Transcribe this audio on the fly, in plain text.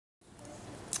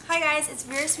Hi guys, it's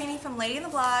Vera Sweeney from Lady in the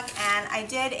Blog, and I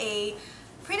did a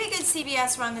pretty good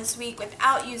CVS run this week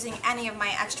without using any of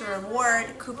my extra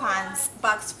reward coupons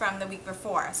bucks from the week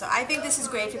before. So I think this is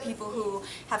great for people who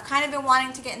have kind of been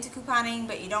wanting to get into couponing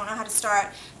but you don't know how to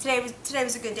start. Today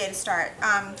was a good day to start,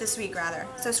 this week rather.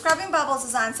 So Scrubbing Bubbles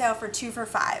is on sale for 2 for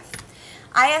 $5.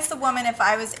 I asked the woman if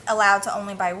I was allowed to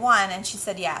only buy one, and she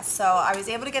said yes. So I was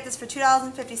able to get this for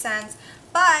 $2.50,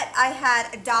 but I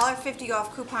had a $1.50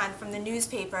 off coupon from the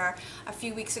newspaper a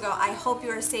few weeks ago. I hope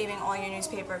you are saving all your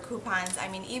newspaper coupons. I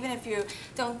mean, even if you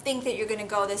don't think that you're going to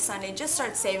go this Sunday, just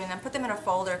start saving them. Put them in a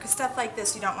folder, because stuff like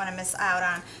this you don't want to miss out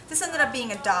on. This ended up being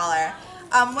 $1.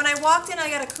 When I walked in, I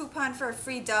got a coupon for a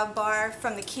free Dove bar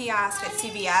from the kiosk at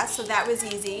CVS, so that was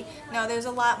easy. No, there's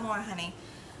a lot more, honey.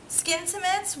 Skin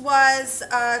Intimates was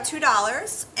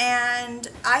 $2, and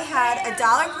I had a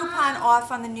 $1 coupon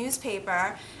off on the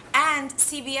newspaper, and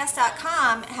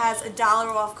CVS.com has a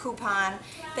 $1 off coupon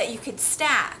that you could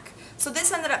stack. So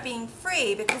this ended up being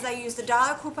free because I used the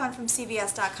 $1 coupon from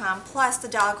CVS.com plus the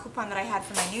 $1 coupon that I had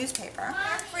from my newspaper.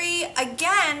 Free,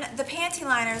 again, the panty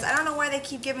liners. I don't know why they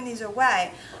keep giving these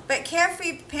away, but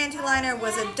Carefree panty liner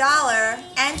was $1,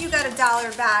 and you got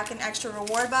 $1 back in extra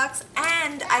reward bucks,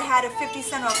 and I had a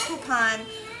 50-cent off coupon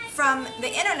from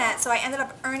the internet, so I ended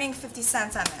up earning 50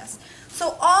 cents on this.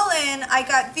 So all in, I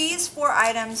got these 4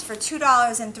 items for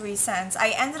 $2.03.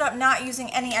 I ended up not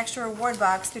using any extra reward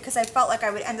bucks because I felt like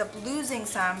I would end up losing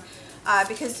some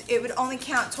because it would only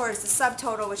count towards the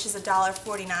subtotal, which is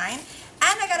 $1.49. And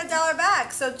I got $1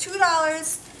 back, so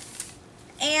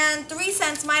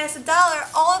 $2.03 minus $1.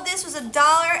 All of this was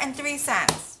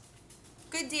 $1.03.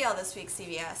 Good deal this week,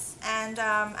 CVS. And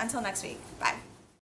until next week, bye.